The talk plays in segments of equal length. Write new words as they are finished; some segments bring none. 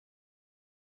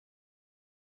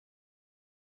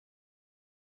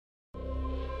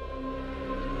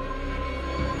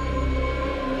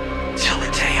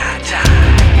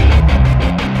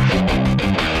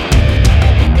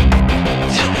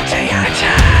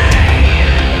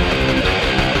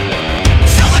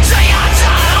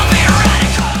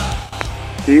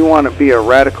Do you want to be a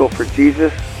radical for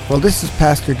Jesus? Well, this is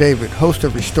Pastor David, host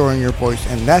of Restoring Your Voice,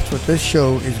 and that's what this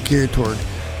show is geared toward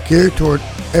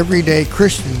everyday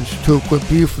Christians to equip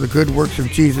you for the good works of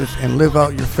Jesus and live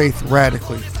out your faith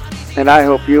radically. And I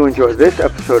hope you enjoy this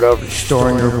episode of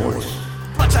Restoring Your Voice.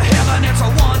 But to heaven it's a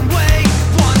one way,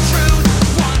 one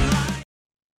truth, one life.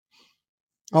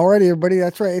 Alrighty, everybody,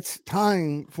 that's right. It's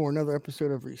time for another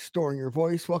episode of Restoring Your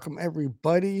Voice. Welcome,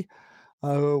 everybody,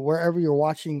 wherever you're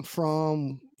watching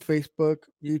from, Facebook,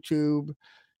 YouTube,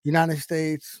 United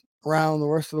States, around the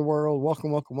rest of the world.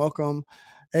 Welcome.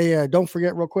 Hey, don't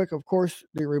forget real quick, of course,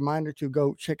 the reminder to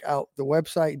go check out the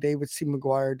website,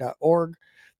 davidcmcguire.org.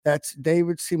 That's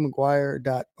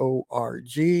davidcmcguire.org.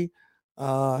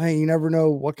 Hey, you never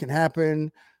know what can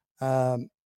happen.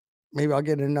 Maybe I'll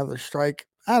get another strike.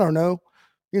 I don't know.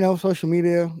 Social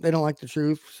media, they don't like the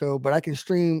truth. But I can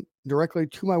stream directly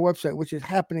to my website, which is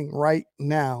happening right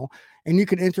now. And you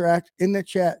can interact in the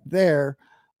chat there,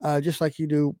 just like you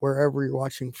do wherever you're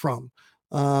watching from.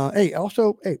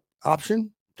 Option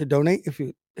to donate if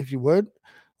you would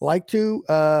like to,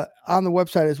 on the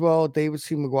website as well,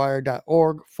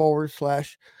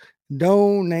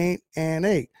 davidcmcguire.org/donate. And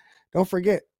hey, don't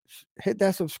forget, hit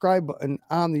that subscribe button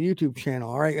on the YouTube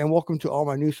channel. All right. And welcome to all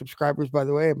my new subscribers, by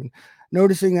the way. I've been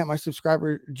noticing that my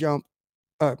subscriber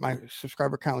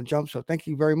count jumped. So thank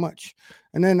you very much.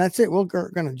 And then that's it. We're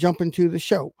going to jump into the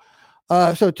show.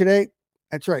 So today,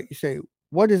 that's right. You say,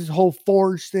 what is this whole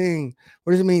forge thing?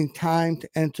 What does it mean, time to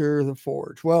enter the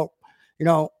forge? Well,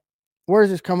 where is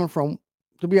this coming from?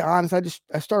 To be honest,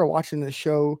 I started watching this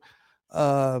show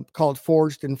called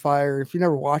Forged in Fire. If you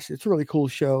never watched it, it's a really cool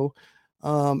show.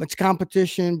 It's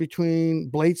competition between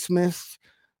bladesmiths.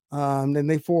 Then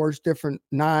they forge different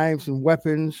knives and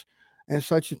weapons and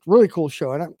such. It's a really cool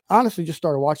show. And I honestly just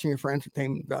started watching it for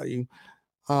entertainment value.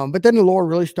 But then the Lord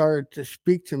really started to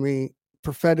speak to me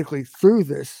prophetically through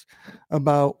this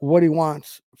about what he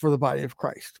wants for the body of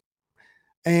Christ.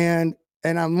 And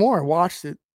I watched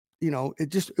it,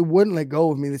 it wouldn't let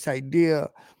go of me, this idea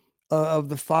of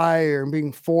the fire and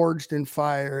being forged in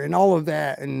fire and all of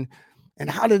that. And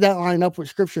how did that line up with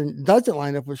scripture? And does it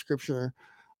line up with scripture?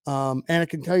 And I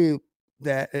can tell you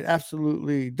that it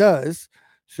absolutely does.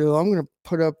 So I'm going to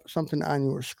put up something on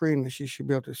your screen that you should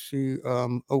be able to see.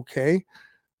 Okay.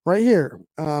 Right here,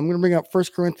 I'm going to bring up 1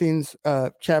 Corinthians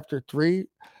chapter 3,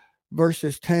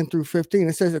 verses 10 through 15.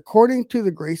 It says, according to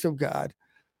the grace of God,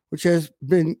 which has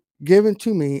been given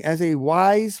to me as a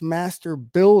wise master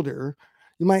builder,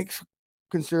 you might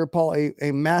consider Paul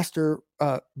a master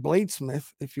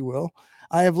bladesmith, if you will.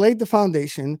 I have laid the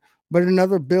foundation, but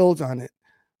another builds on it.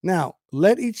 Now,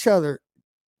 let each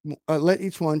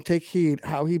one take heed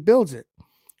how he builds it.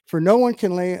 For no one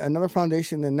can lay another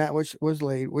foundation than that which was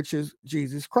laid, which is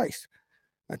Jesus Christ.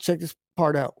 Now check this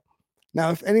part out. Now,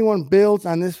 if anyone builds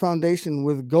on this foundation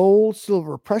with gold,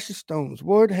 silver, precious stones,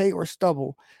 wood, hay, or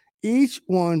stubble, each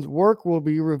one's work will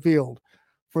be revealed,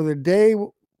 for the day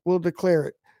will declare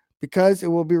it, because it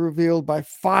will be revealed by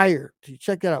fire.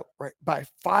 Check that out, right? By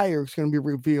fire, it's going to be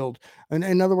revealed. And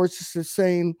in other words, it's just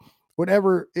saying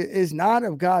whatever is not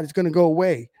of God is going to go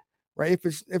away, right?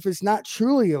 If it's not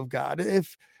truly of God,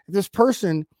 if this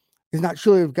person is not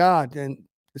truly of God, then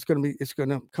it's going to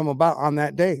come about on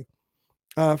that day.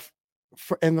 And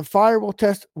the fire will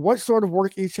test what sort of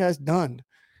work each has done.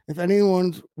 If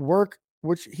anyone's work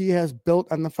which he has built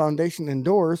on the foundation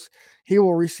endures, he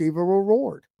will receive a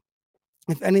reward.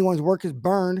 If anyone's work is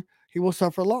burned, he will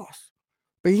suffer loss,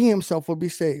 but he himself will be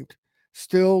saved,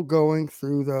 still going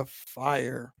through the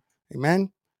fire.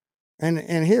 Amen.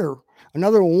 And here,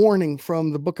 another warning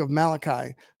from the book of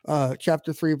Malachi,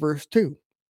 chapter 3, verse 2.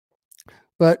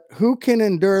 But who can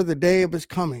endure the day of his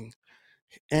coming?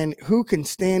 And who can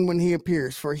stand when he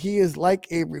appears? For he is like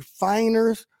a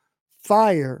refiner's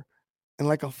fire and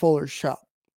like a fuller's shop.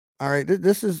 All right,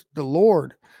 this is the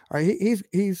Lord. All right, he's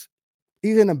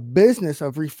in a business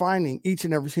of refining each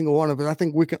and every single one of us. I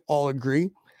think we can all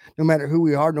agree, no matter who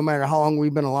we are, no matter how long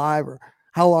we've been alive or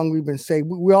how long we've been saved,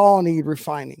 we all need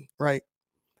refining, right?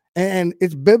 And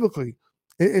it's biblically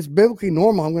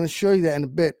normal. I'm going to show you that in a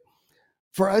bit,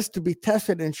 for us to be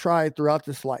tested and tried throughout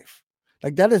this life.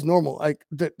 Like, that is normal. Like,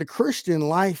 the Christian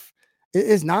life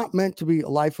is not meant to be a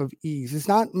life of ease. It's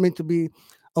not meant to be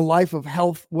a life of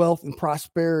health, wealth, and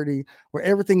prosperity where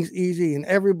everything's easy and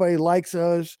everybody likes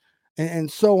us and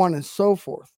so on and so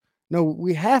forth. No,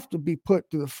 we have to be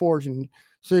put through the forge. And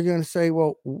so you're going to say,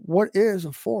 well, what is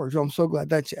a forge? Well, I'm so glad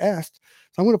that you asked.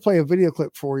 So I'm going to play a video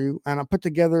clip for you. And I put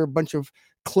together a bunch of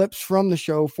clips from the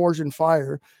show, Forged in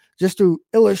Fire, just to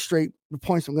illustrate the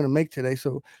points I'm going to make today.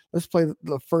 So let's play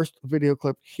the first video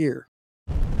clip here.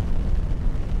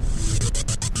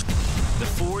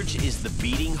 forge is the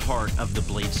beating heart of the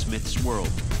bladesmith's world.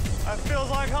 That feels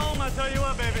like home, I tell you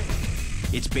what, baby.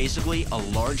 It's basically a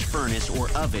large furnace or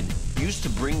oven used to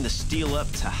bring the steel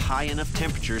up to high enough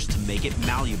temperatures to make it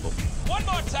malleable. One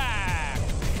more time.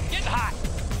 Get hot.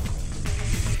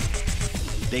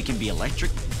 They can be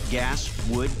electric, gas,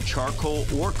 wood, charcoal,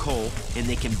 or coal, and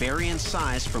they can vary in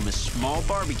size from a small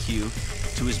barbecue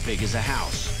to as big as a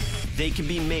house. They can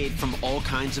be made from all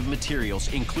kinds of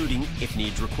materials, including, if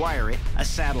needs require it, a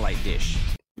satellite dish.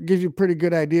 Gives you a pretty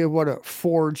good idea of what a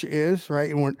forge is, right?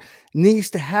 And what needs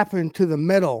to happen to the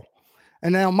metal.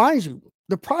 And now, mind you,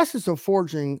 the process of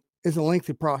forging is a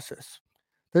lengthy process.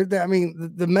 I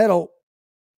mean, the metal,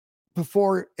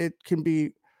 before it can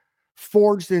be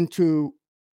forged into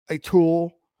a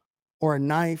tool or a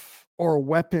knife or a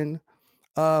weapon,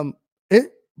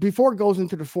 before it goes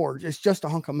into the forge, it's just a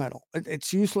hunk of metal.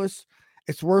 It's useless.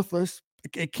 It's worthless.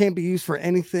 It can't be used for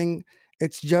anything.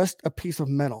 It's just a piece of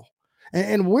metal.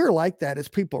 And we're like that as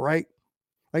people, right?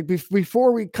 Like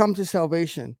before we come to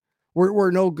salvation,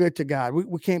 we're no good to God.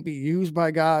 We can't be used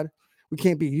by God. We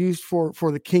can't be used for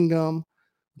the kingdom.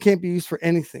 We can't be used for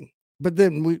anything. But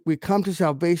then we come to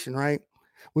salvation, right?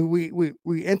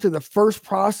 We enter the first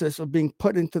process of being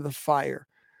put into the fire,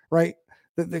 right?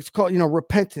 That's called,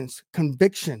 repentance,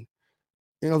 conviction.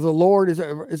 The Lord is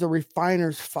a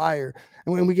refiner's fire.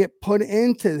 And when we get put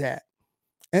into that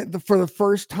for the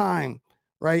first time,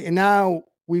 right? And now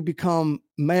we become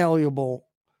malleable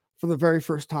for the very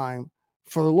first time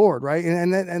for the Lord, right?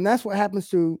 And that's what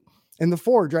happens in the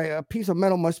forge, right? A piece of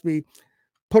metal must be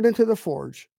put into the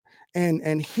forge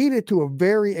and heated to a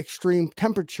very extreme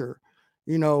temperature,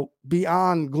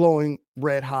 beyond glowing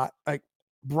red hot, like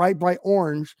bright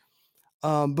orange,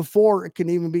 before it can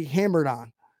even be hammered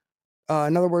on.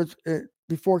 In other words,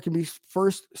 before it can be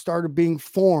first started being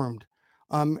formed.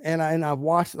 And I've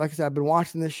watched, like I said, I've been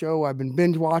watching this show. I've been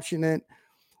binge watching it.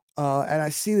 And I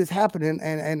see this happening.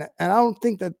 And I don't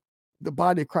think that the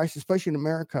body of Christ, especially in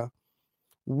America,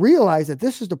 realize that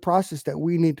this is the process that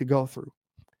we need to go through,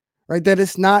 right? That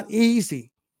it's not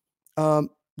easy.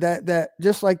 That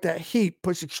just like that heat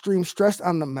puts extreme stress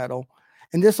on the metal.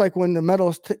 And just like when the metal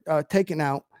is taken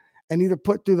out and either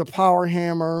put through the power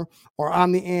hammer or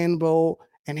on the anvil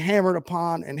and hammered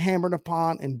upon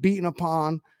and beaten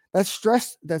upon, that's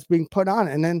stress that's being put on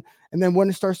it. And then when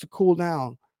it starts to cool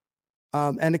down,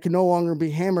 and it can no longer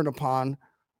be hammered upon,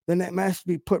 then it must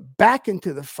be put back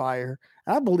into the fire.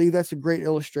 And I believe that's a great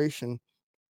illustration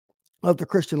of the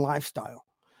Christian lifestyle.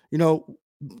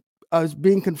 Us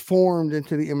being conformed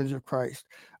into the image of Christ,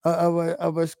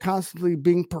 of us constantly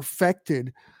being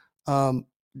perfected,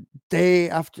 day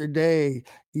after day,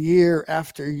 year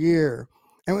after year.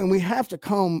 And we have to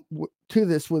come to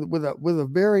this with a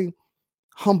very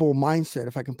humble mindset,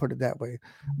 if I can put it that way,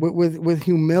 with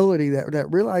humility, that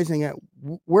realizing that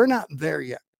we're not there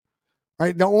yet,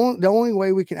 right? The only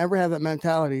way we can ever have that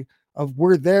mentality of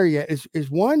we're there yet is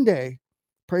one day,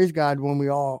 praise God, when we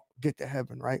all get to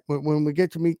heaven, right? When we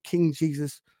get to meet King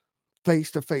Jesus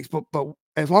face to face. But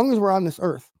as long as we're on this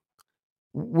earth,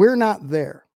 we're not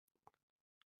there.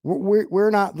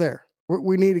 We're not there.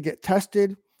 We need to get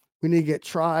tested. We need to get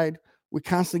tried. We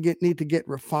constantly need to get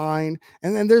refined.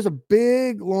 And then there's a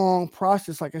big, long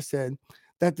process, like I said,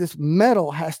 that this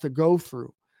metal has to go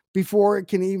through before it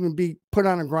can even be put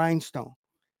on a grindstone.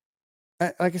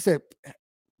 Like I said,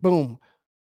 boom,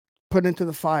 put into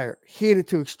the fire, heated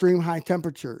to extreme high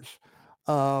temperatures.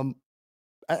 I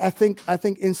think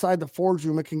inside the forge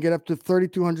room, it can get up to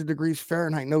 3,200 degrees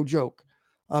Fahrenheit, no joke.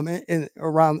 Right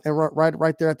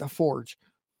there at the forge.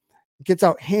 It gets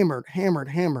out hammered.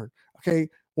 Okay.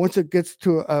 Once it gets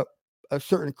to a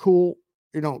certain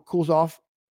cools off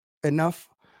enough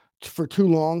for too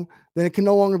long, then it can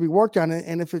no longer be worked on.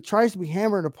 And if it tries to be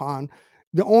hammered upon,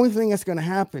 the only thing that's going to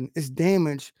happen is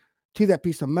damage to that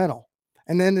piece of metal.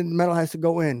 And then the metal has to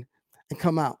go in and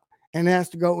come out, and it has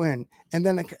to go in, and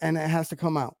then it has to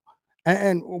come out.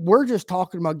 And we're just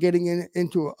talking about getting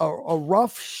into a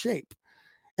rough shape.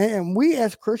 And we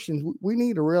as Christians, we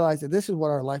need to realize that this is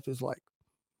what our life is like.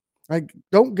 Like,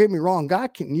 don't get me wrong,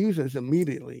 God can use us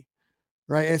immediately,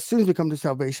 right? As soon as we come to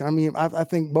salvation. I mean, I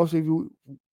think most of you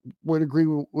would agree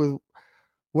with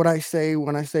what I say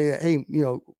when I say that, hey,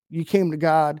 you came to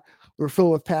God, you were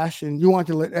filled with passion. You want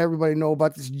to let everybody know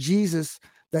about this Jesus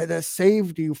that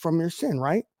saved you from your sin,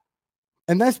 right?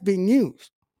 And that's being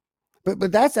used.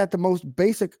 But that's at the most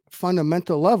basic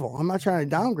fundamental level. I'm not trying to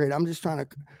downgrade. I'm just trying to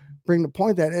bring the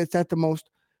point that it's at the most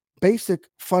basic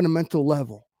fundamental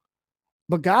level.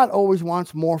 But God always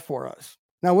wants more for us.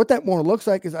 Now, what that more looks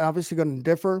like is obviously going to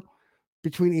differ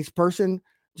between each person,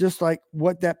 just like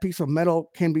what that piece of metal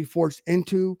can be forged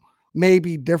into may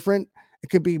be different. It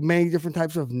could be many different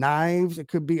types of knives. It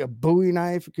could be a Bowie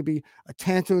knife. It could be a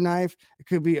Tanto knife. It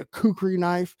could be a kukri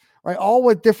knife, right? All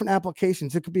with different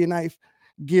applications. It could be a knife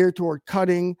geared toward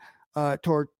cutting,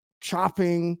 toward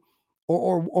chopping,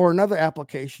 or another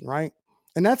application, right?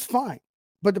 And that's fine.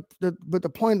 But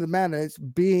the point of the matter is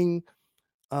being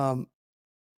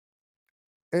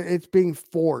it's being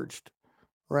forged,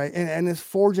 right? And this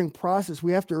forging process,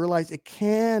 we have to realize it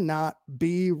cannot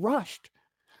be rushed.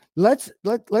 Let's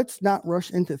not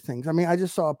rush into things. I mean, I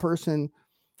just saw a person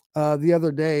the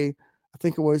other day, I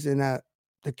think it was in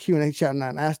the Q&A chat, and I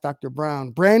asked Dr.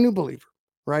 Brown, brand new believer,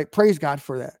 right? Praise God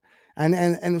for that.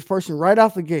 And this person right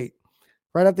out the gate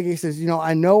says, you know,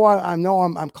 I know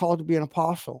I'm called to be an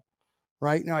apostle,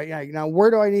 right? Now where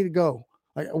do I need to go?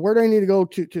 Like, where do I need to go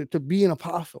to be an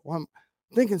apostle? I'm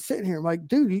thinking, sitting here, I'm like,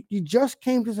 dude, you just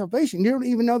came to salvation. You don't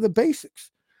even know the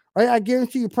basics, right? I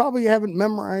guarantee you probably haven't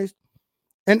memorized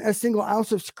and a single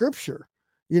ounce of scripture.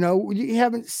 You know, you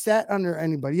haven't sat under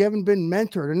anybody. You haven't been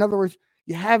mentored. In other words,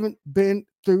 you haven't been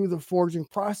through the forging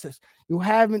process. You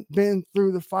haven't been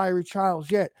through the fiery trials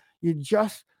yet. You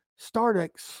just started.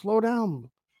 Like, slow down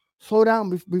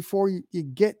before you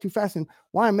get too fast. And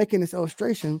why I'm making this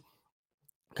illustration,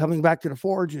 coming back to the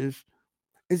forges,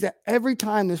 is that every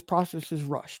time this process is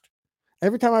rushed,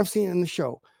 every time I've seen it in the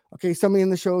show, okay, somebody in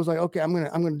the show is like, okay, I'm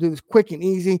gonna do this quick and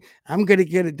easy. I'm gonna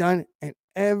get it done. And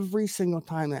every single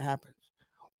time that happens,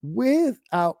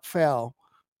 without fail,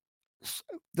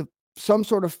 some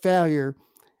sort of failure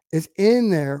is in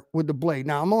there with the blade.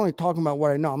 Now, I'm only talking about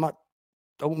what I know.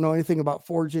 Don't know anything about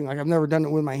forging. Like, I've never done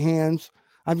it with my hands.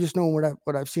 I've just known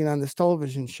what I've seen on this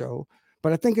television show.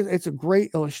 But I think it's a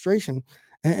great illustration,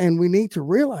 and we need to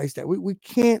realize that we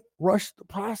can't rush the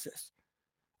process.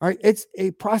 All right, it's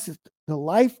a process. The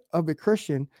life of a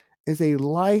Christian is a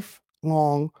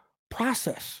lifelong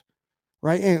process,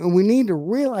 right? And we need to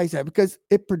realize that, because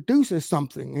it produces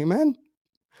something. Amen.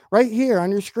 Right here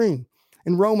on your screen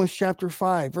in Romans chapter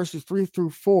 5, verses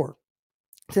 3-4, it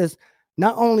says,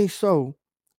 not only so,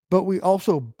 but we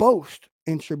also boast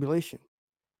in tribulation,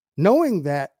 knowing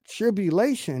that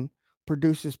tribulation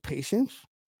produces patience,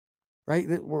 right?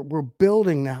 That we're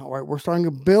building now, right? We're starting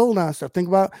to build on stuff. Think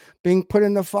about being put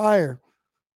in the fire,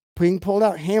 being pulled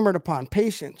out, hammered upon.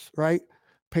 Patience, right?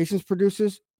 Patience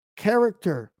produces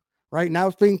character, right? Now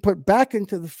it's being put back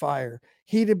into the fire,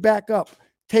 heated back up,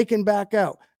 taken back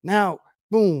out. Now,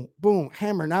 boom, boom,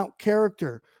 hammering out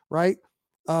character, right?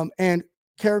 And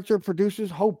character produces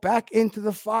hope back into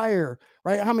the fire,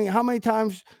 right? How many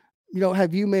times, you know,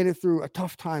 have you made it through a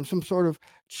tough time, some sort of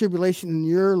tribulation in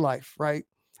your life, right?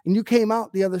 And you came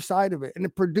out the other side of it, and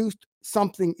it produced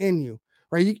something in you,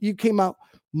 right? You came out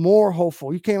more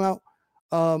hopeful. You came out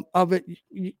of it.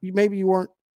 Maybe you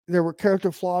weren't, there were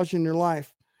character flaws in your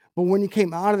life, but when you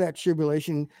came out of that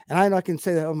tribulation, and I can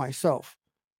say that of myself,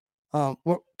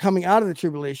 coming out of the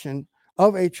tribulation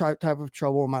of a type of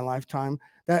trouble in my lifetime,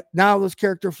 that now those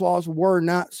character flaws were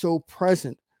not so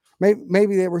present.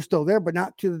 Maybe they were still there, but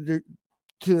not to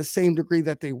the same degree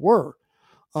that they were.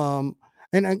 And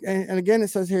again, it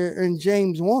says here in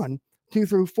James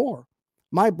 1:2-4,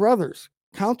 my brothers,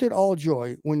 count it all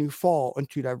joy when you fall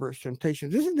into diverse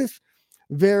temptations. Isn't this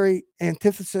very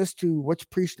antithesis to what's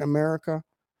preached in America,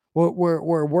 where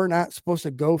we're not supposed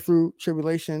to go through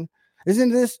tribulation?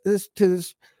 Isn't this,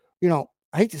 you know,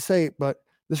 I hate to say it, but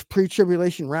this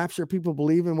pre-tribulation rapture people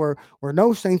believe in, where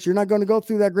no, saints, you're not going to go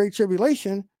through that great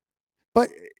tribulation. But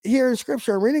here in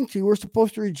scripture I'm reading to you, we're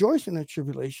supposed to rejoice in the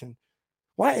tribulation.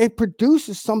 Why? It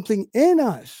produces something in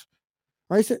us,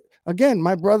 right? So again,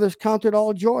 my brothers, count it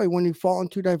all joy when you fall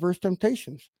into diverse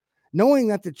temptations, knowing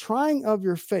that the trying of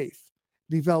your faith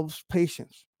develops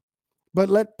patience. But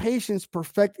let patience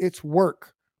perfect its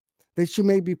work, that you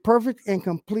may be perfect and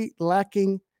complete,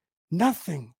 lacking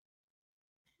nothing.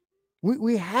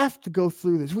 We have to go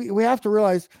through this. We have to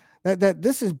realize that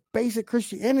this is basic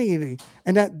Christianity,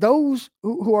 and that those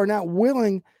who are not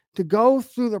willing to go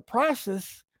through the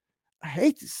process, I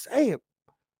hate to say it,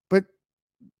 but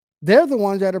they're the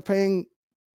ones that are paying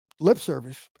lip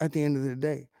service at the end of the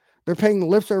day. They're paying the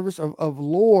lip service of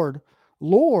Lord,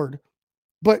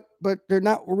 but they're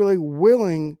not really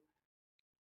willing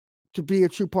to be a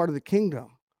true part of the kingdom.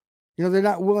 You know, they're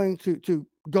not willing to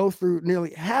go through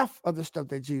nearly half of the stuff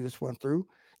that Jesus went through,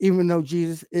 even though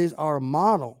Jesus is our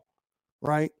model,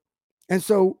 right? And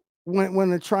so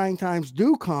when the trying times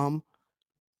do come,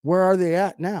 where are they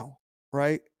at now,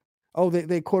 right? Oh,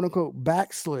 they quote unquote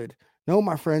backslid. No,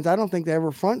 my friends, I don't think they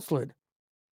ever front slid.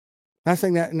 Not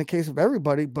saying that in the case of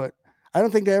everybody, but I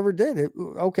don't think they ever did it.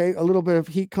 Okay, a little bit of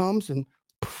heat comes and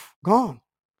poof, gone.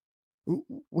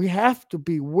 We have to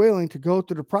be willing to go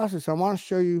through the process. I want to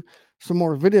show you some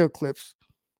more video clips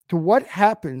to what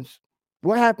happens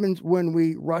when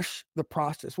we rush the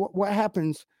process. What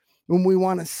happens when we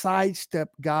want to sidestep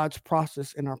God's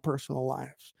process in our personal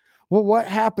lives? Well, what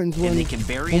happens And when, they can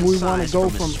vary when in we want to size go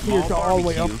from a from small here to all the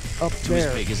way up barbecue to there?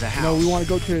 as big as a You know, we house. want to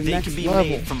go to the They next can be level.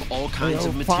 made from all kinds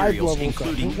of 5 materials, levels up.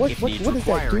 including, What if needs does that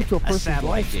require do it, to a a person's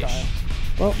satellite dish. lifestyle?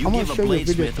 Well, You I'm going give to a show you a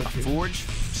video bladesmith a clip here. forge,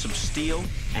 some steel,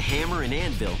 a hammer, and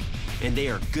anvil, and they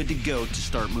are good to go to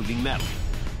start moving metal.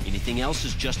 Anything else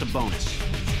is just a bonus.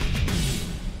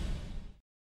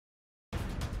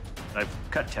 I've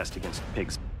cut test against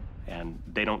pigs, and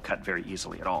they don't cut very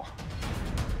easily at all.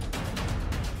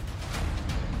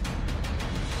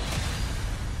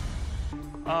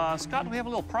 Scott, we have a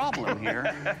little problem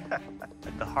here.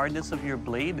 The hardness of your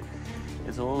blade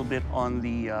is a little bit on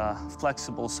the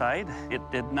flexible side. It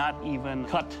did not even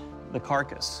cut the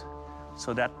carcass.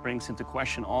 So that brings into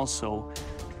question also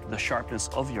the sharpness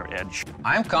of your edge.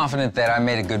 I'm confident that I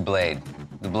made a good blade.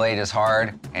 The blade is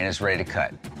hard and it's ready to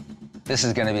cut. This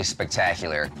is going to be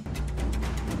spectacular.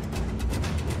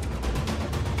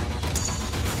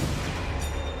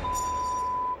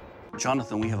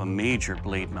 Jonathan, we have a major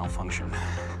blade malfunction.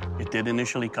 It did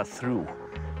initially cut through,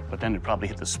 but then it probably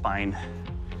hit the spine.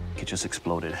 It just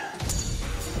exploded.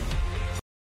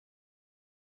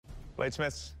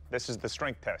 Bladesmiths, this is the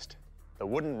strength test, the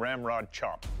wooden ramrod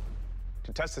chop.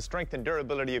 To test the strength and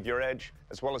durability of your edge,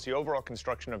 as well as the overall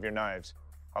construction of your knives,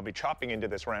 I'll be chopping into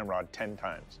this ramrod 10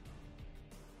 times.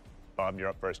 Bob, you're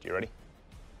up first. You ready?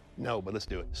 No, but let's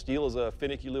do it. Steel is a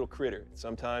finicky little critter.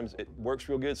 Sometimes it works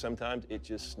real good, sometimes it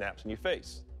just snaps in your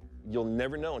face. You'll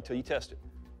never know until you test it.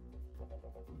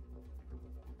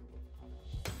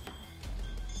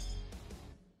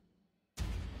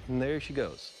 And there she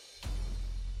goes.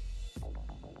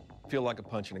 Feel like a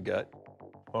punch in the gut.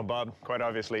 Well, Bob, quite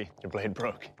obviously, your blade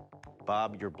broke.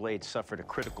 Bob, your blade suffered a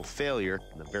critical failure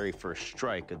in the very first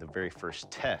strike of the very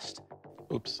first test.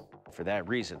 Oops. For that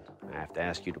reason, I have to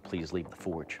ask you to please leave the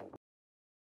forge.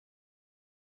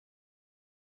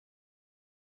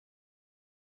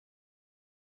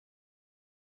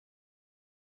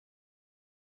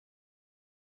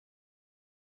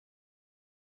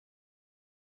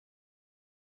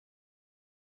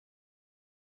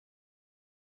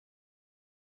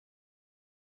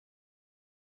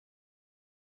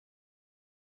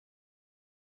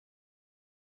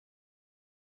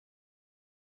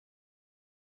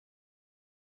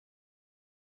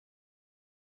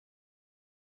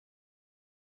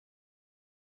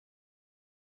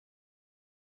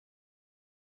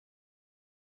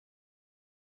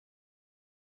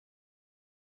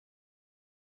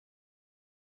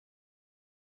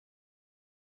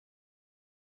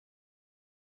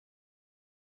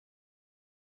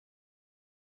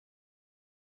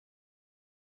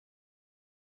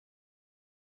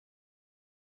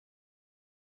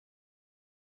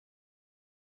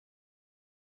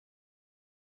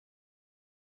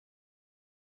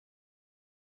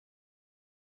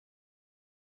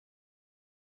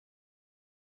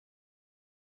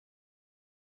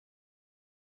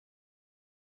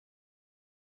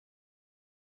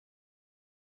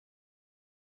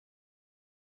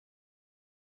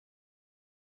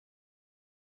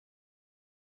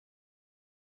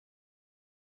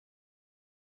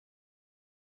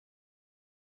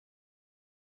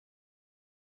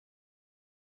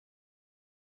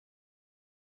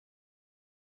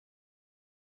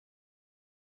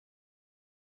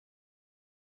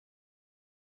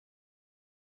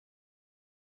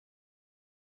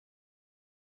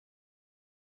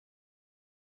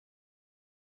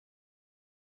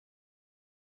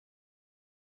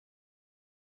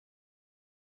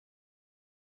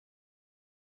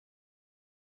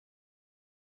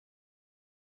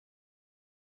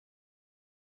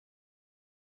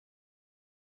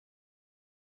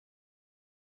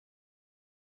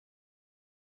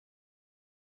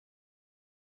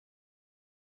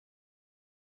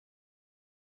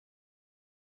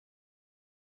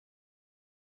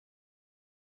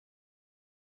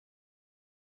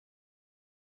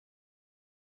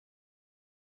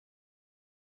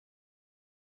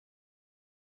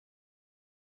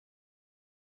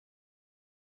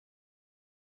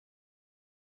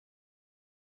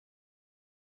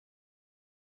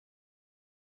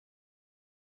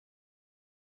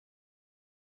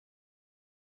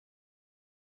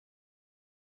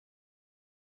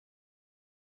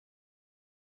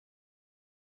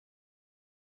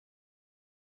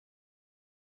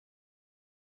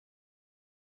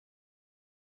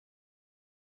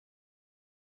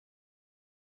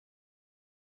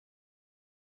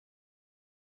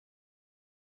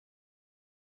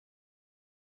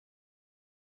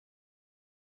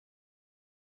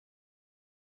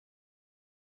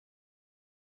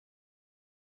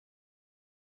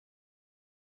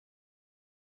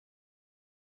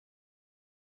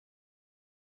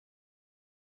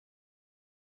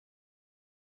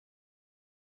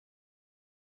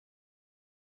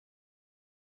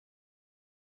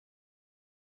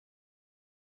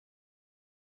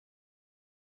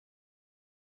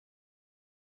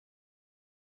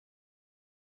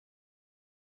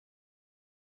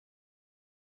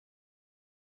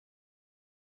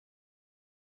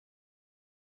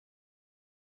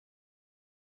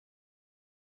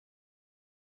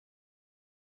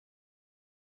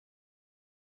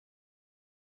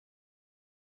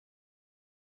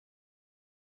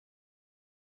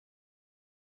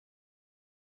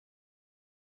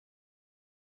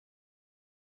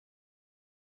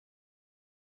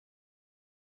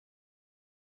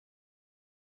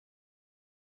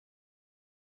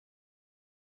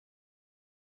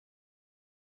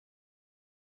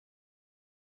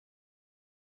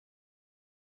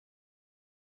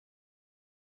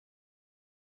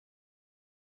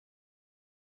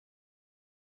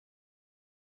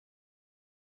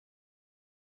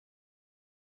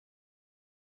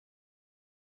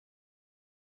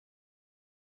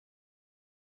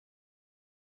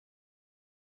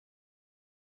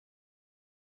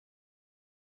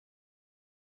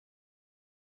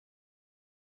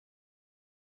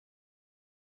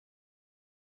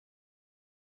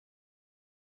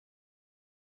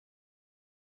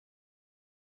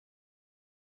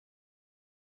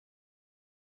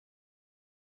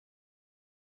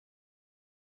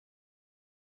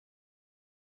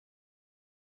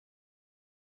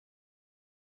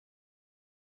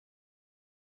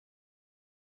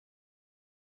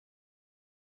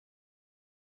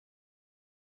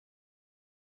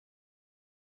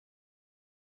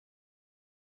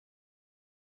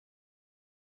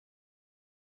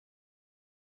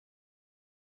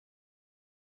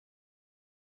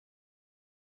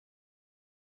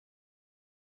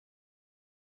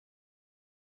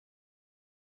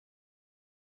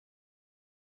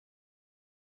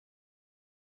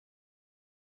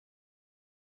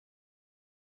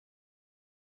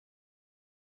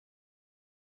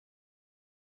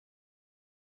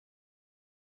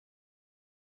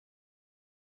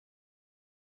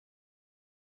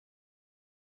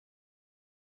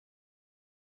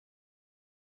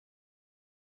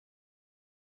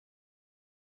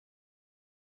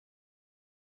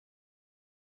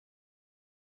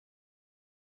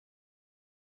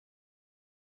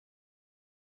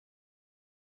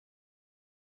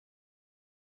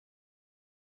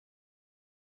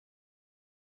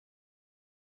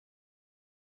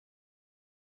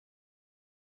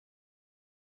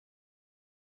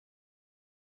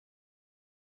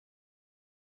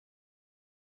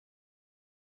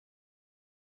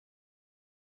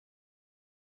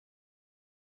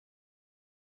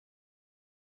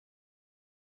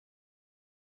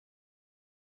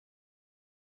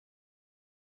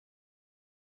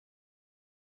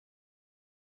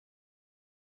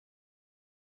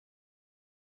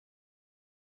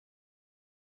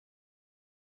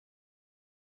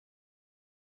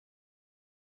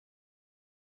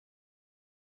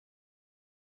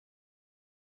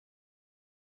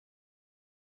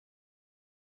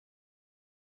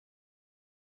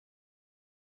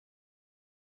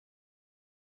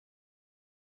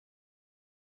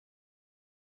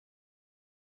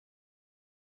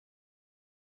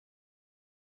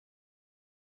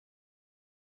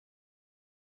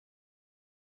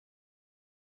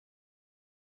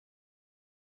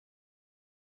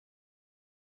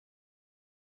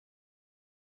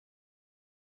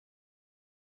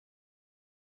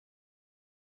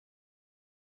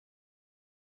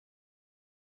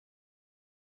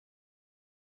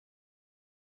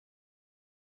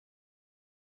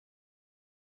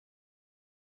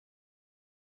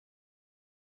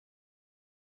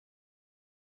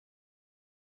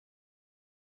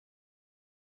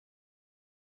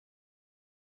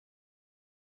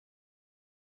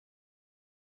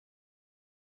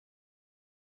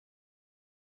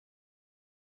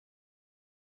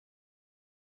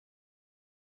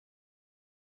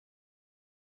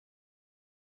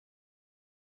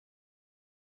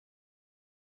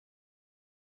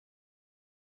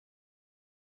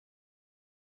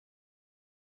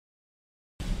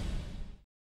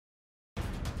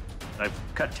 I've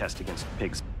cut test against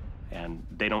pigs, and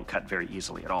they don't cut very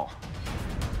easily at all.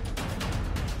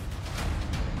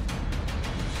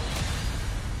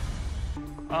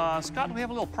 Scott, we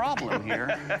have a little problem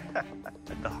here.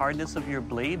 The hardness of your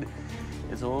blade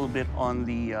is a little bit on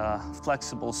the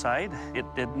flexible side. It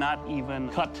did not even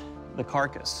cut the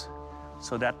carcass.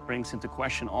 So that brings into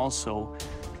question also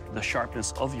the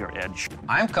sharpness of your edge.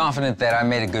 I'm confident that I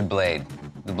made a good blade.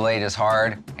 The blade is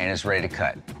hard and it's ready to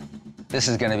cut. This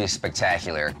is going to be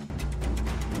spectacular.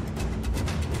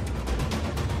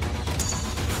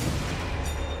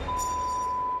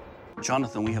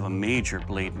 Jonathan, we have a major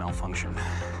blade malfunction.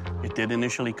 It did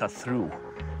initially cut through,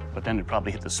 but then it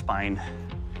probably hit the spine.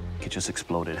 It just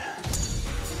exploded.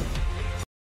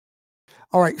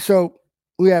 All right, so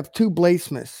we have two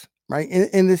bladesmiths, right?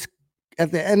 In this,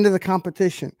 at the end of the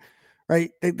competition,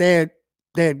 right? They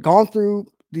had gone through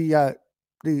the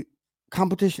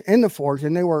competition in the forge,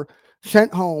 and they were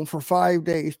sent home for 5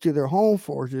 days to their home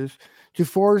forges to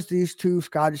forge these two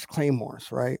Scottish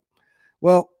claymores, right?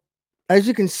 Well, as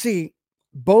you can see,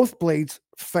 both blades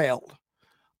failed.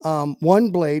 One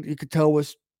blade you could tell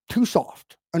was too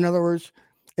soft. In other words,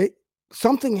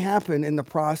 something happened in the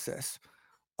process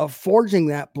of forging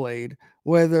that blade,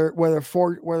 whether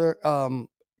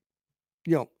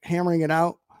hammering it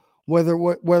out, whether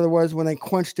it was when they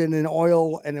quenched it in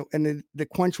oil and the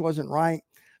quench wasn't right.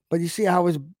 But you see how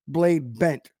his blade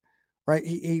bent, right?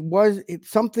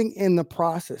 Something in the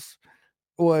process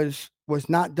was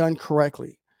not done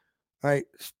correctly, right?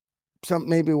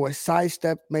 Maybe it was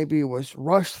sidestepped, maybe it was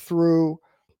rushed through,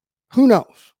 who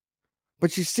knows?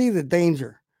 But you see the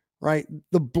danger, right?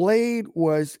 The blade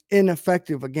was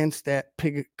ineffective against that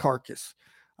pig carcass.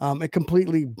 It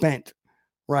completely bent,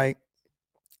 right?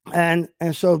 And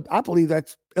so I believe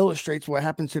that illustrates what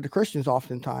happens to the Christians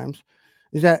oftentimes,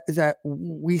 is that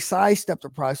we sidestep the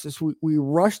process, we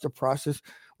rush the process,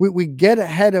 we get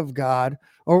ahead of God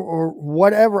or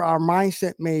whatever our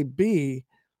mindset may be,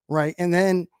 right? And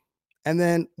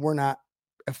then we're not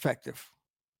effective,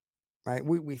 right?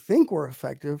 We think we're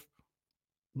effective,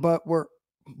 but we're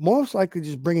most likely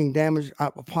just bringing damage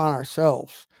upon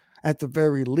ourselves at the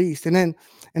very least. And then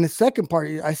in the second part,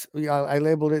 I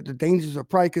labeled it the dangers of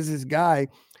pride, because this guy,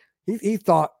 he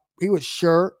thought, he was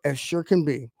sure as sure can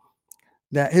be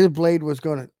that his blade was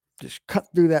going to just cut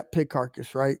through that pig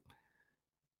carcass, right?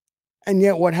 And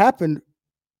yet what happened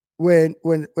when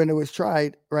it was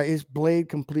tried, right, his blade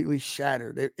completely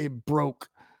shattered. It broke.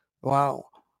 Wow.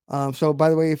 So by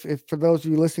the way, if for those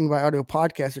of you listening by audio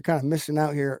podcast, you're kind of missing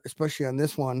out here, especially on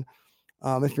this one.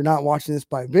 If you're not watching this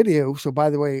by video. So by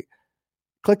the way,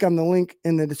 click on the link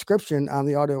in the description on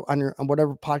the audio on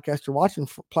whatever podcast you're watching,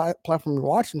 platform you're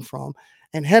watching from,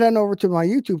 and head on over to my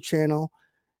YouTube channel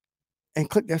and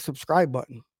click that subscribe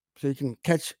button so you can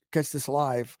catch this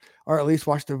live, or at least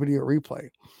watch the video replay.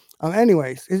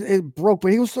 Anyways, it broke,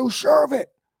 but he was so sure of it.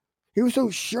 He was so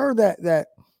sure that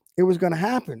it was going to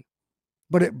happen,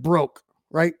 but it broke,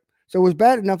 right? So it was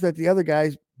bad enough that the other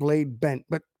guy's blade bent,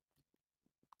 but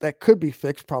that could be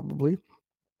fixed probably.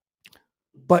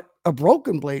 But a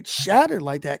broken blade shattered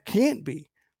like that can't be.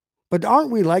 But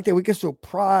aren't we like that? We get so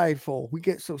prideful. We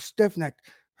get so stiff-necked.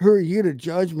 Who are you to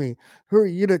judge me? Who are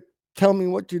you to tell me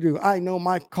what to do? I know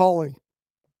my calling.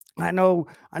 I know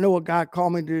what God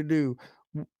called me to do.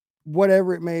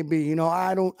 Whatever it may be,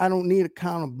 I don't need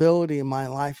accountability in my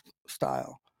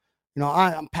lifestyle.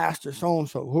 I'm Pastor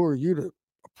so-and-so. Who are you to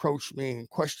approach me and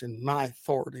question my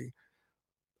authority?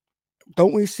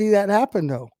 Don't we see that happen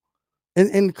though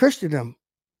in Christendom,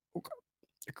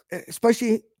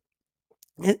 especially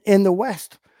in the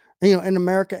West, in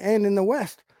America and in the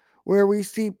West, where we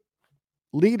see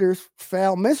leaders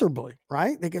fail miserably,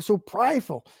 right? They get so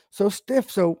prideful, so stiff,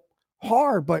 so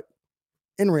hard, but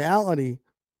in reality,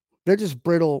 they're just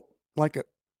brittle like a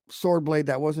sword blade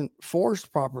that wasn't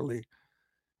forged properly.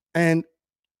 And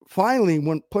finally,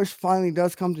 when push finally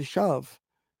does come to shove,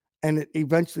 and it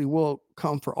eventually will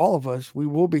come for all of us, we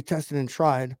will be tested and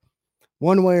tried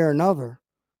one way or another,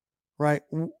 right?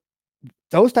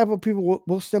 Those type of people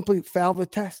will simply fail the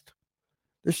test.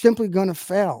 They're simply going to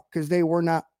fail because they were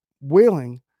not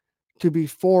willing to be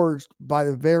forged by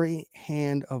the very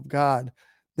hand of God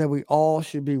that we all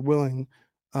should be willing.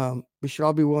 We should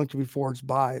all be willing to be forged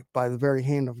by the very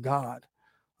hand of God.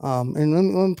 And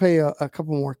let me play a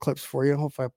couple more clips for you.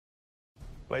 Hopefully,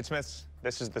 Bladesmiths,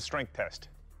 this is the strength test,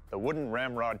 the wooden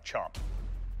ramrod chop.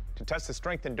 To test the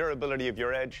strength and durability of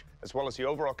your edge, as well as the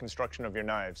overall construction of your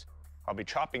knives, I'll be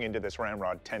chopping into this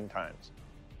ramrod 10 times.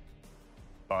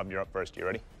 Bob, you're up first. You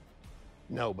ready?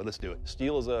 No, but let's do it.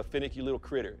 Steel is a finicky little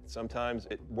critter. Sometimes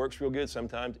it works real good,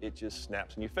 sometimes it just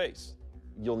snaps in your face.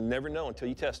 You'll never know until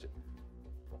you test it.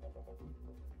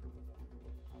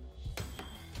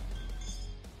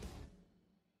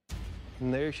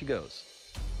 And there she goes.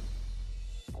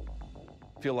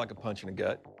 Feel like a punch in the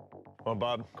gut. Well,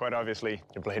 Bob, quite obviously,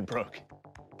 your blade broke.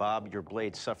 Bob, your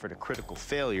blade suffered a critical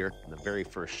failure in the very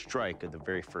first strike of the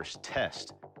very first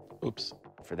test. Oops.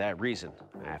 For that reason,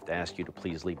 I have to ask you to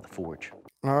please leave the forge.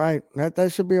 All right.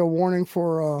 That should be a warning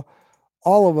for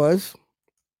all of us.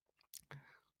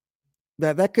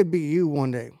 That could be you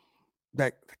one day.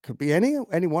 That could be any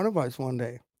one of us one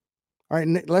day. All right.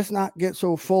 Let's not get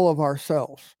so full of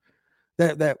ourselves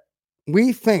that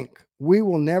we think we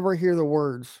will never hear the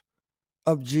words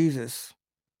of Jesus.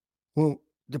 Well,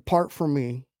 depart from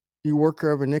me, you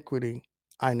worker of iniquity.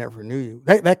 I never knew you.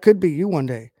 That could be you one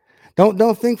day.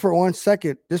 Don't think for 1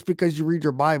 second, just because you read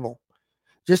your Bible,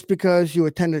 just because you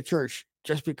attend a church,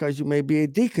 just because you may be a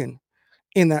deacon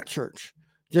in that church,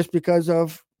 just because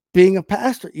of being a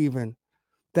pastor, even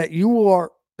that you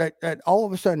are that all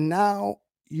of a sudden now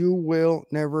you will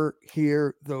never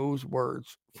hear those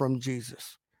words from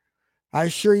Jesus. I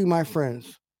assure you, my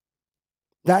friends,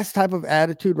 that's type of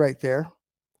attitude right there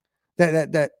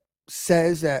that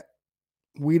says that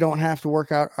we don't have to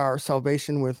work out our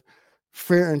salvation with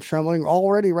fear and trembling.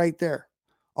 Already right there.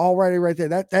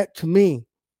 That to me,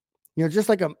 just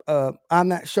like on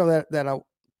that show that I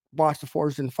watched, the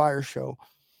Forged in Fire show,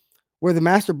 where the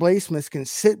master bladesmiths can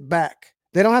sit back.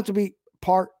 They don't have to be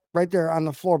part right there on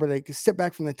the floor, but they can sit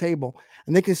back from the table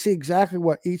and they can see exactly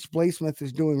what each bladesmith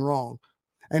is doing wrong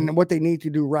and what they need to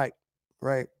do right.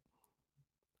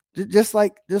 Just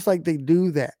like they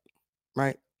do that,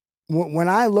 right? When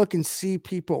I look and see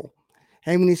people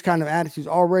having these kind of attitudes,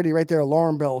 already right there,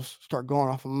 alarm bells start going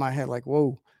off in my head like,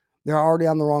 whoa, they're already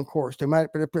on the wrong course. They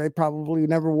probably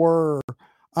never were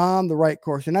on the right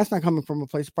course. And that's not coming from a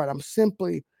place of pride. I'm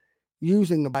simply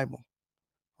using the Bible,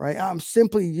 right? I'm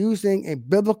simply using a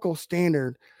biblical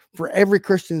standard for every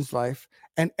Christian's life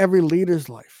and every leader's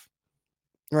life,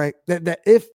 right? That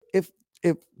if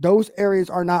those areas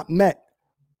are not met,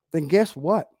 then guess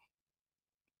what?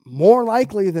 More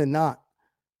likely than not,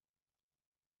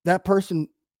 that person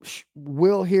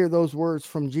will hear those words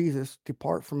from Jesus,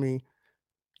 depart from me,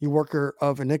 you worker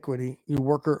of iniquity, you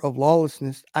worker of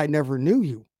lawlessness. I never knew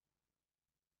you.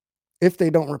 If they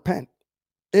don't repent,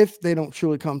 if they don't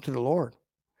truly come to the Lord.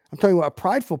 I'm telling you what, a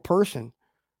prideful person,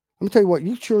 I'm going to tell you what,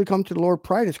 you truly come to the Lord,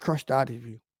 pride is crushed out of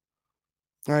you.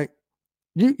 All right.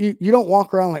 You don't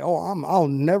walk around like, I'll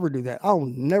never do that. I'll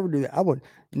never do that. I would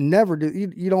never do.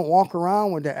 You don't walk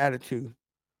around with that attitude,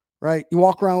 right? You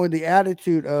walk around with the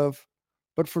attitude of,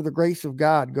 but for the grace of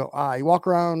God, go I. You walk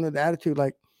around with the attitude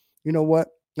like, you know what?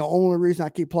 The only reason I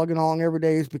keep plugging along every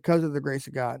day is because of the grace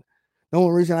of God. The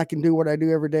only reason I can do what I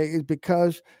do every day is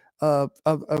because of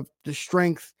the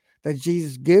strength that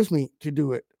Jesus gives me to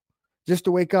do it. Just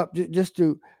to wake up, just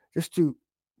to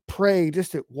pray,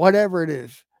 just to whatever it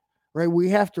is. Right, we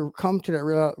have to come to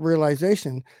that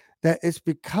realization that it's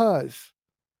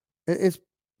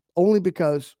only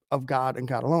because of God and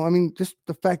God alone. I mean, just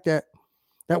the fact that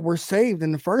we're saved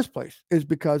in the first place is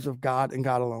because of God and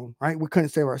God alone, right? We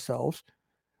couldn't save ourselves.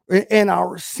 In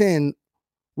our sin,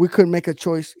 we couldn't make a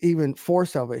choice even for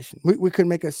salvation. We couldn't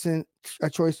make a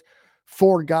choice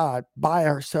for God by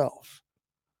ourselves,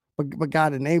 but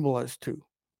God enabled us to.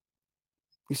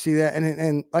 You see that,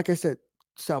 and like I said,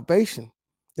 salvation.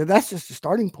 That's just the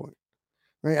starting point,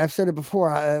 right? I've said it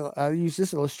before. I use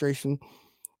this illustration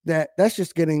that's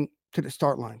just getting to the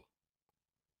start line.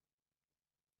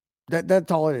 That's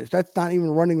all it is. That's not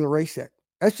even running the race yet.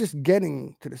 That's just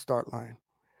getting to the start line.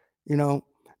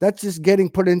 That's just getting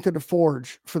put into the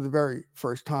forge for the very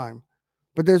first time.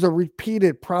 But there's a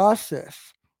repeated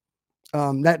process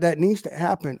that needs to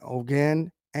happen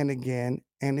again and again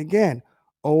and again,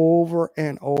 over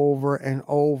and over and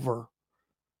over,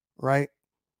 right?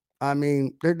 I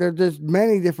mean, there's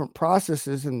many different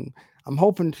processes, and I'm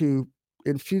hoping to,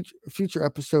 in future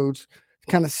episodes,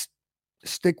 kind of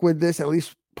stick with this, at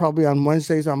least probably on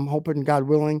Wednesdays. I'm hoping, God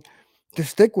willing, to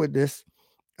stick with this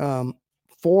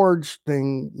forge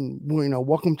thing.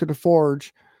 Welcome to the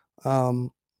forge.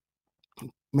 Maybe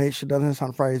I should have done this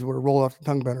on Fridays, would have rolled off the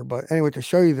tongue better. But anyway, to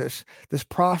show you this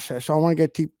process, so I want to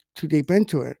get too deep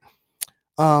into it.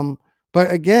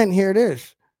 But again, here it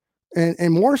is,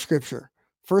 and more scripture.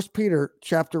 1 Peter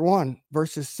chapter 1,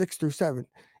 verses 6-7.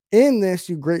 In this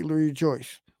you greatly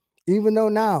rejoice, even though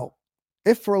now,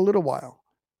 if for a little while,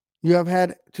 you have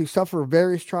had to suffer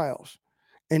various trials,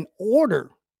 in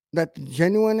order that the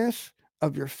genuineness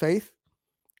of your faith,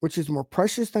 which is more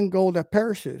precious than gold that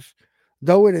perishes,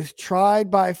 though it is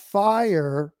tried by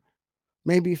fire,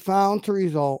 may be found to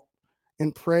result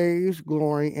in praise,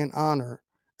 glory, and honor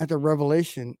at the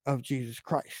revelation of Jesus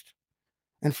Christ.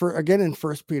 And again in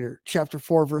 1 Peter chapter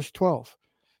 4, verse 12,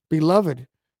 Beloved,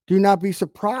 do not be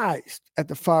surprised at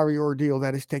the fiery ordeal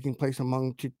that is taking place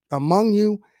among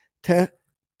you to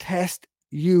test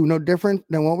you. No different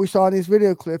than what we saw in these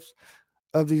video clips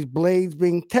of these blades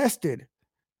being tested,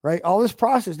 right? All this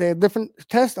process, they have different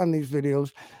tests on these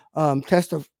videos,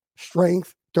 test of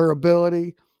strength,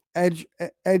 durability, edge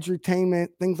retainment,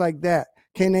 things like that.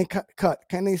 Can they cut?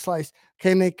 Can they slice?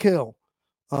 Can they kill?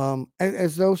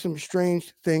 As though some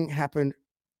strange thing happened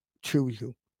to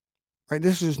you, right?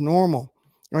 This is normal,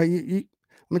 right? Let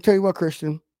me tell you what,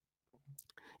 Christian,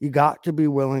 you got to be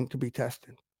willing to be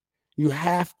tested. You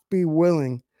have to be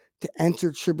willing to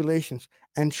enter tribulations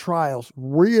and trials,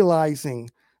 realizing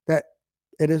that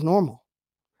it is normal.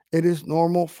 It is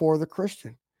normal for the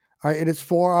Christian. All right, it is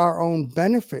for our own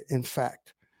benefit. In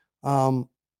fact,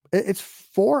 it's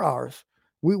for ours.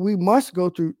 We must go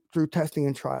through testing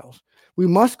and trials. We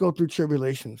must go through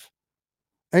tribulations,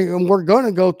 and we're going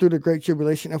to go through the great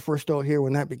tribulation if we're still here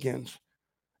when that begins.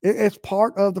 It's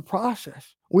part of the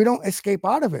process. We don't escape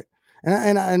out of it.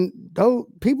 And though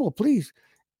people, please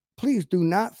do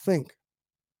not think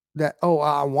that, oh,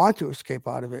 I want to escape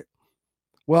out of it.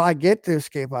 Well, I get to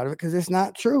escape out of it, because it's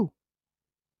not true.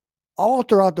 All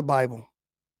throughout the Bible,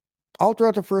 all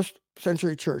throughout the first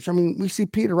century church, I mean, we see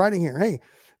Peter writing here, hey,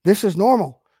 this is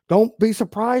normal. Don't be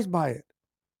surprised by it.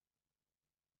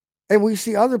 And we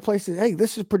see other places, hey,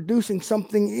 this is producing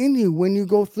something in you when you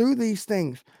go through these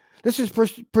things. This is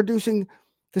producing,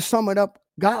 to sum it up,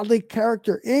 godly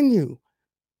character in you.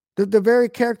 The very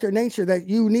character nature that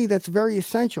you need, that's very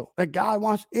essential, that God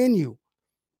wants in you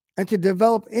and to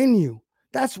develop in you.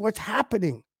 That's what's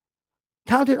happening.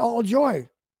 Count it all joy.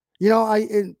 You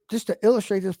know, just to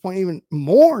illustrate this point even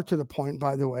more to the point,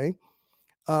 by the way,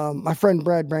 my friend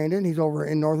Brad Brandon, he's over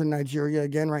in northern Nigeria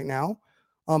again right now.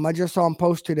 I just saw him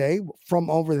post today from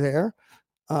over there.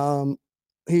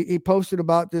 He posted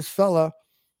about this fella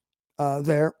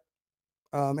there.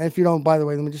 And if you don't, by the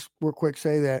way, let me just real quick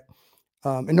say that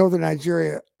in northern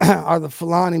Nigeria are the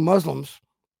Fulani Muslims,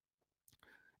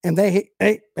 and they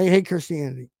hate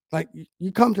Christianity. Like,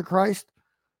 you come to Christ,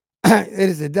 it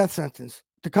is a death sentence.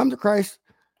 To come to Christ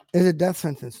is a death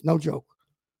sentence. No joke.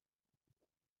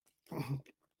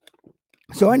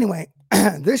 So anyway,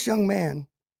 this young man,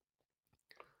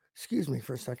 excuse me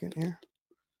for a second here.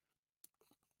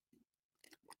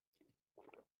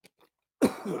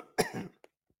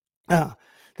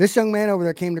 This young man over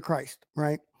there came to Christ,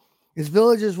 right? His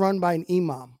village is run by an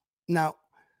imam. Now,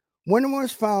 when it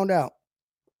was found out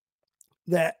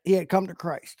that he had come to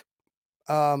Christ,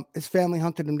 his family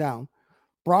hunted him down,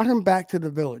 brought him back to the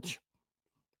village,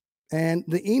 and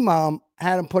the imam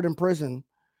had him put in prison,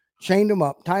 chained him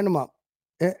up, tied him up,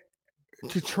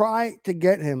 to try to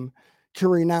get him to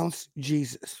renounce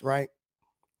Jesus, right?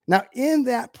 Now, in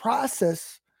that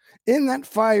process, in that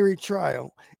fiery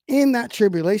trial, in that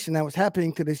tribulation that was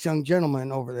happening to this young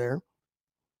gentleman over there,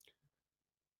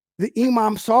 the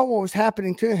imam saw what was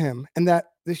happening to him and that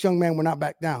this young man would not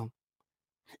back down.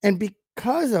 And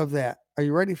because of that, are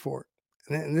you ready for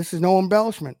it? And this is no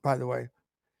embellishment, by the way.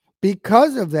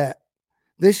 Because of that,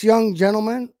 this young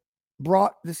gentleman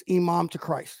brought this imam to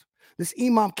Christ. This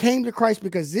imam came to Christ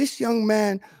because this young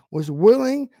man was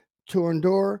willing to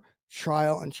endure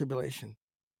trial and tribulation.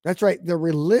 That's right. A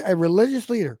religious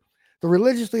leader, the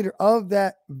religious leader of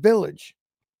that village,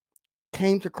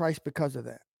 came to Christ because of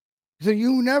that. So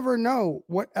you never know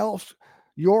what else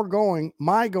you're going,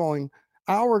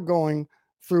 our going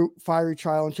through fiery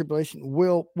trial and tribulation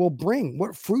will bring,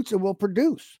 what fruits it will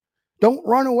produce. Don't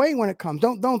run away when it comes.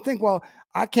 Don't think, well,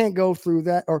 I can't go through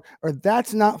that, or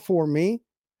that's not for me,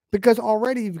 because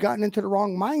already you've gotten into the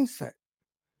wrong mindset.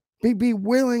 Be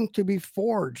willing to be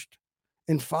forged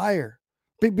in fire.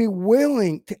 Be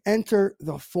willing to enter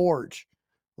the forge,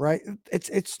 right?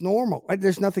 It's normal. Right?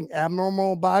 There's nothing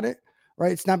abnormal about it,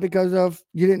 right? It's not because of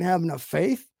you didn't have enough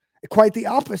faith. Quite the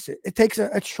opposite. It takes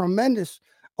a tremendous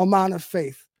amount of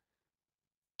faith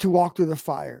to walk through the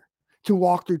fire, to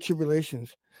walk through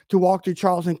tribulations, to walk through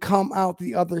trials and come out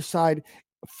the other side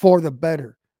for the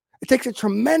better. It takes a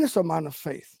tremendous amount of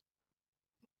faith.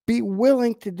 Be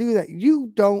willing to do that.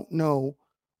 You don't know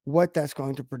what that's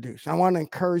going to produce. I want to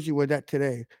encourage you with that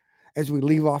today as we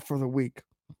leave off for the week.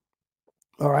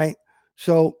 All right.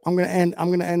 So I'm going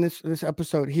to end this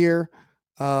episode here.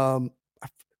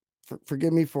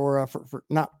 Forgive me for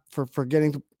not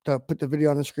forgetting to put the video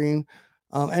on the screen.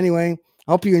 Anyway,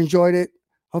 I hope you enjoyed it.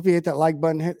 Hope you hit that like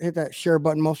button, hit that share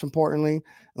button, most importantly. And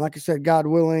like I said, God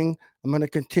willing, I'm going to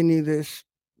continue this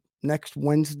next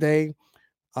Wednesday.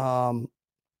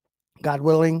 God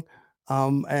willing.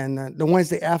 And the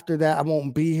Wednesday after that, I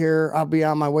won't be here. I'll be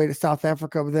on my way to South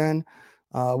Africa then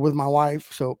with my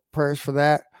wife. So prayers for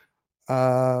that.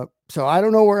 So I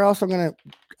don't know where else I'm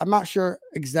not sure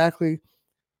exactly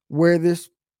where this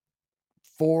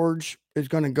forge is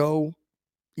going to go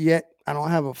yet. I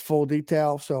don't have a full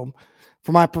detail. So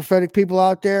for my prophetic people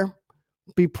out there,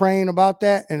 be praying about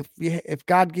that. And if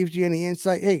God gives you any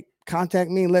insight, hey,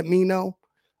 contact me and let me know.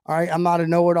 All right. I'm not a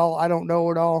know-it-all. I don't know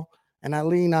it all. And I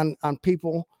lean on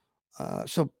people.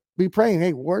 So be praying.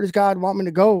 Hey, where does God want me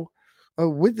to go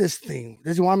with this thing?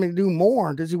 Does he want me to do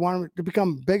more? Does he want me to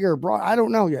become bigger, broad? I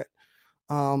don't know yet.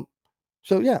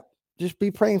 So yeah, just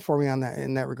be praying for me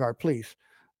in that regard, please.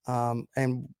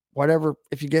 And whatever,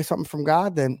 if you get something from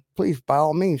God, then please, by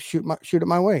all means, shoot it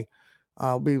my way.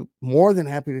 I'll be more than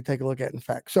happy to take a look at it, in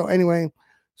fact. So anyway,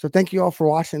 so thank you all for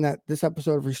watching this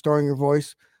episode of Restoring Your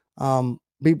Voice.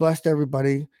 Be blessed,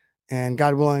 everybody, and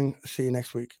God willing, see you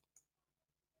next week.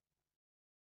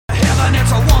 Heaven,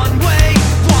 it's a